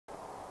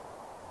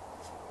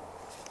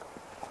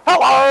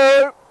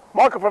Hello!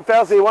 Michael from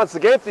Fowles here once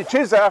again for the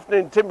Tuesday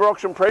afternoon timber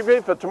auction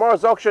preview for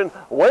tomorrow's auction,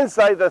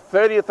 Wednesday the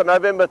 30th of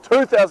November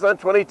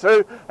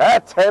 2022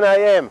 at 10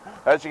 AM.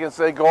 As you can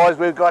see guys,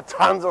 we've got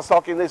tons of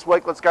stock in this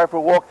week. Let's go for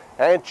a walk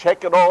and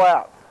check it all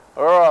out.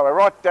 Alright, we're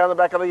right down the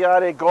back of the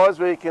yard here guys,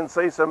 where you can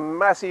see some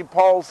massive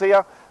poles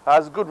here.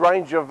 There's a good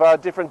range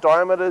of different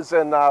diameters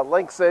and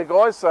lengths there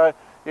guys, so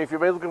if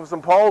you've been looking for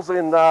some poles,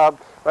 then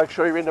make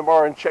sure you're in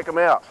tomorrow and check them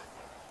out.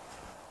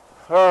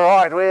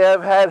 Alright, we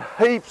have had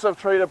heaps of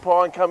treated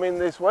pine come in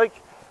this week.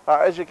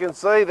 As you can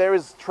see, there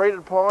is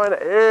treated pine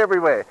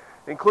everywhere,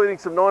 including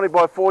some 90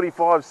 by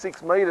 45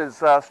 6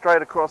 metres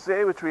straight across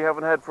there, which we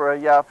haven't had for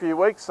a few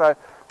weeks. So if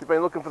you've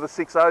been looking for the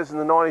 6.0s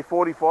and the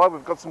 90-45,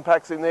 we've got some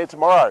packs in there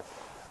tomorrow.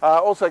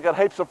 Also got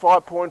heaps of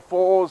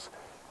 5.4s,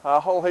 a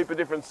whole heap of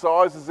different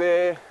sizes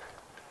there.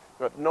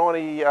 Got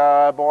 90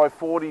 by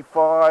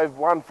 45,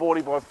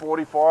 140 by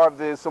 45,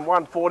 there's some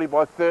 140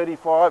 by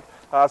 35,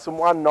 some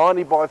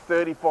 190 by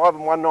 35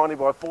 and 190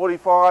 by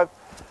 45.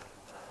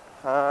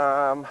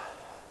 That's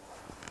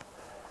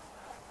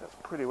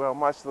pretty well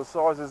most of the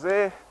sizes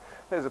there.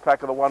 There's a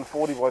pack of the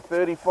 140 by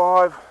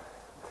 35.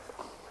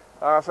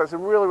 So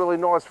some really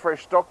nice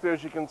fresh stock there,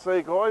 as you can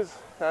see guys,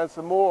 and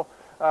some more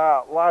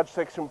large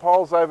section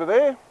poles over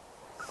there.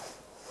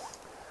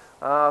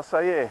 So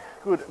yeah,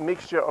 good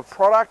mixture of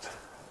product.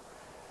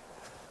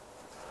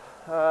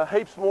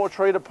 Heaps more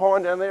treated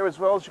pine down there as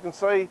well, as you can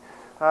see.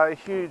 A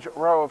huge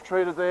row of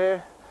treated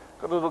there.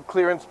 Got a little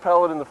clearance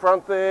pallet in the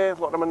front there,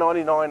 lot number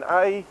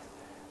 99A.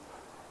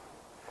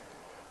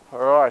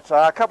 Alright,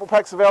 a couple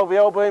packs of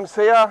LVL beams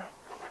here.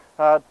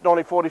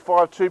 90-45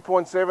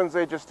 2.7s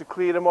there just to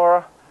clear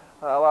tomorrow.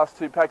 Last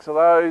two packs of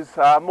those.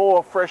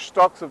 More fresh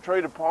stocks of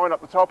treated pine up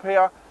the top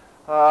here.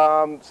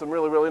 Some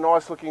really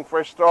nice looking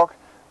fresh stock.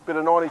 Bit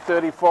of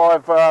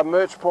 90-35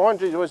 merch pine.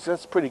 Gee,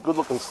 that's pretty good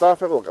looking stuff.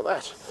 Have a look at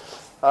that.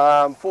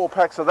 4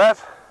 packs of that.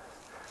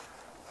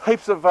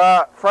 Heaps of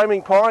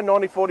framing pine,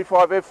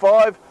 90-45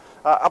 F5,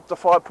 up to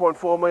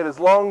 5.4 metres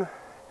long.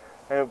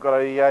 And we've got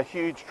a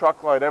huge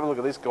truckload. Have a look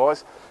at this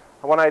guys.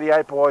 A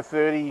 188 by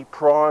 30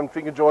 prime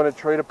finger jointed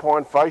treated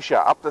pine fascia,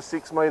 up to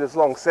 6 metres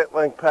long, set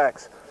length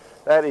packs.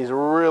 That is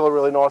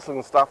really nice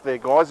looking stuff there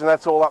guys, and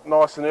that's all up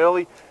nice and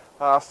early.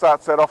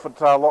 Starts that off at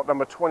lot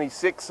number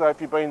 26, so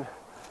if you've been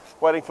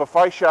waiting for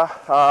fascia,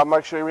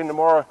 make sure you're in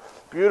tomorrow.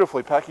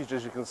 Beautifully packaged,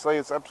 as you can see.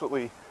 It's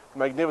absolutely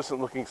magnificent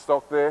looking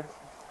stock there.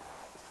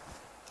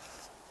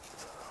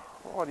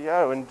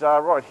 Rightio, and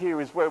right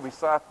here is where we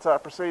start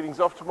proceedings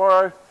off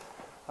tomorrow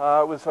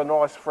with a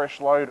nice fresh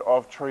load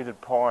of treated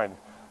pine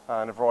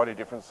in a variety of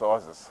different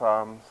sizes.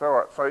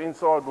 Right, so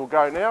inside we'll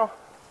go now.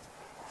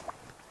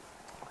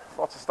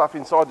 Lots of stuff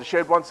inside the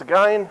shed once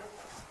again.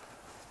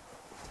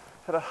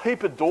 Had a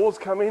heap of doors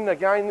come in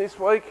again this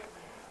week,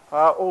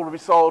 all to be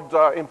sold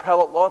in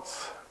pallet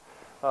lots.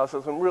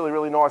 So some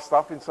really nice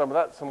stuff in some of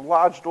that. Some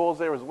large doors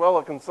there as well,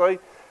 I can see.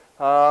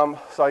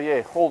 So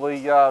yeah, all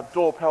the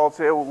door pallets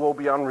there will all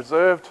be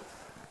unreserved.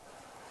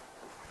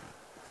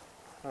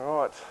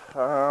 Alright,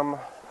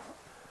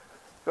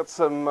 got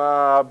some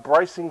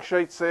bracing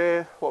sheets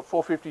there, lot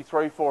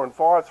 453, 4 and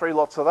 5, 3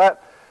 lots of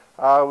that.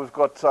 We've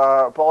got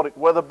Baltic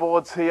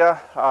weatherboards here.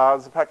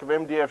 There's a pack of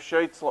MDF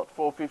sheets, lot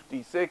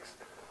 456.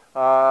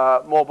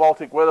 More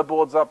Baltic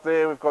weatherboards up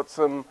there. We've got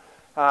some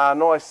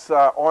nice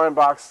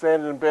ironbark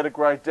standard and better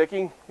grade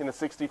decking in a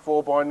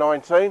 64 by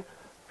 19.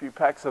 Few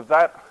packs of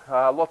that,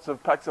 lots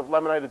of packs of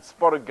laminated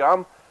spotted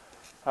gum,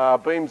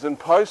 beams and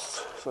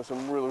posts, so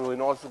some really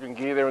nice looking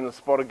gear there in the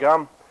spotted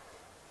gum.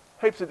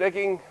 Heaps of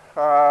decking,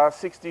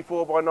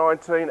 64 by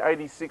 19,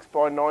 86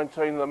 by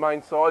 19, the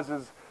main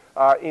sizes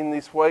in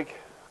this week.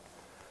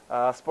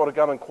 Spotted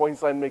gum and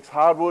Queensland mixed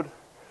hardwood.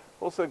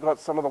 Also got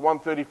some of the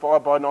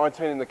 135 by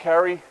 19 in the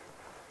carry.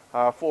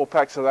 4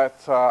 packs of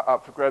that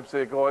up for grabs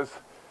there guys.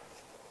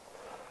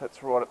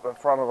 That's right at the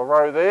front of the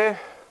row there.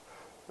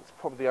 It's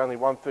probably the only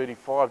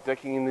 135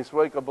 decking in this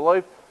week, I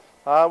believe.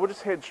 We'll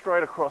just head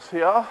straight across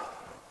here.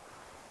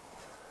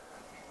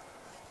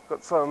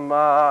 Got some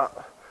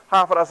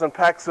half a dozen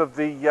packs of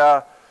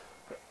the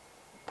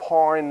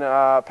pine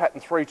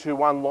pattern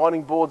 321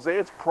 lining boards there.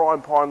 It's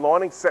prime pine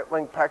lining, set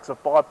length packs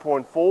of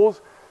 5.4s.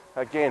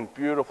 Again,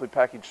 beautifully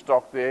packaged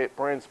stock there,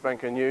 brand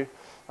spanking new.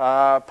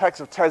 Packs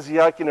of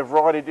Tassie oak in a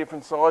variety of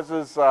different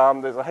sizes.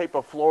 There's a heap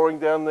of flooring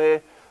down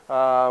there.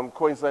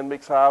 Queensland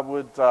mixed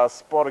hardwood,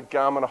 spotted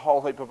gum and a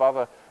whole heap of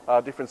other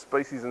different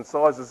species and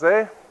sizes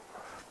there.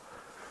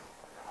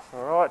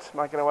 Alright,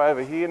 making our way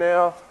over here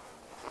now.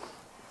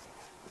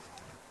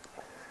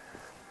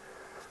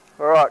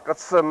 Alright, got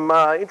some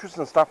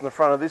interesting stuff in the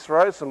front of this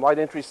row, some late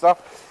entry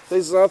stuff.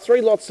 There's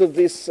 3 lots of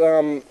this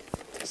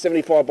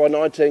 75 by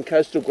 19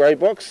 coastal grey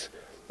box,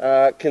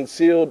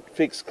 concealed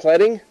fixed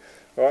cladding.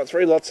 Alright,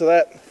 3 lots of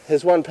that.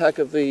 There's 1 pack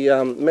of the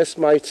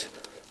Messmate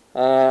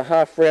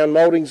half round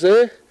mouldings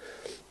there.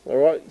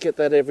 Alright, get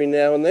that every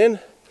now and then.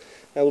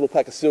 And a little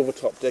pack of silver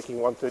top decking,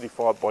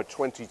 135 by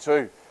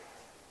 22.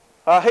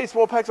 Heaps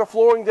more packs of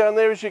flooring down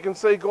there, as you can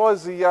see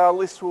guys. The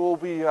list will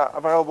be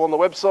available on the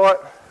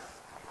website.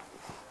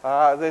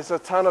 There's a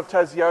ton of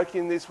Tassie oak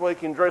in this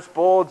week in dress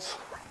boards.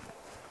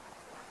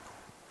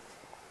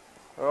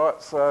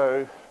 Alright,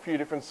 so a few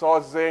different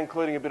sizes there,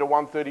 including a bit of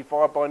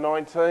 135 by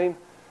 19.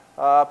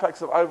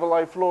 Packs of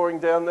overlay flooring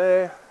down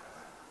there.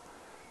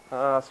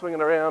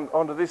 Swinging around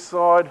onto this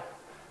side,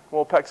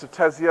 more packs of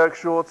Tassie oak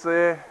shorts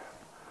there,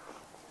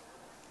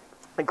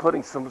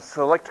 including some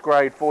select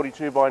grade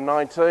 42 by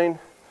 19.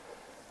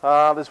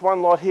 There's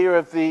one lot here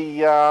of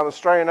the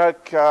Australian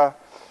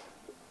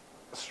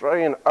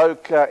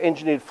oak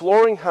engineered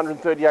flooring,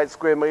 138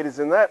 square metres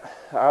in that.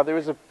 There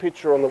is a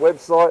picture on the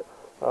website.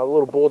 The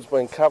little board's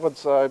been covered,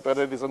 but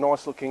it is a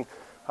nice looking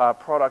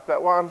product,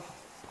 that one.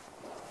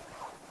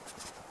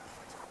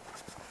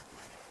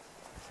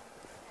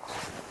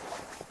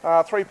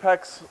 Three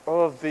packs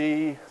of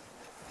the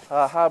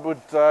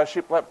hardwood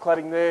shiplap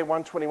cladding there,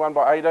 121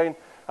 by 18.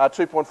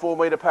 2.4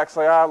 metre packs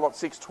they are, lot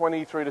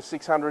 620 through to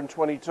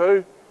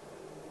 622.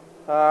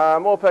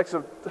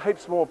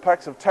 Heaps more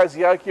packs of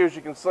Tassie oak here, as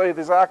you can see.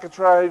 There's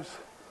architraves,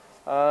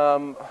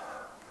 whole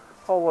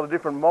lot of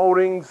different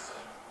mouldings,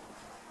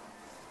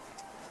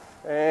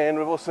 and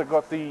we've also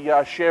got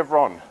the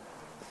chevron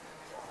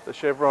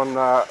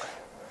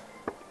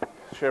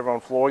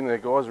flooring there,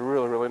 guys. A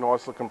really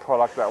nice looking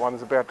product, that one.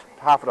 There's about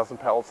half a dozen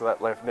pallets of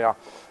that left now.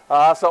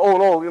 So all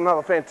in all,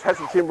 another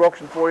fantastic timber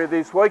auction for you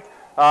this week.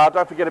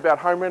 Don't forget about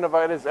home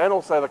renovators and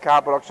also the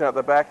carpet auction at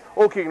the back,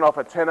 all kicking off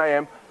at 10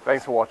 AM.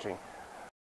 Thanks for watching.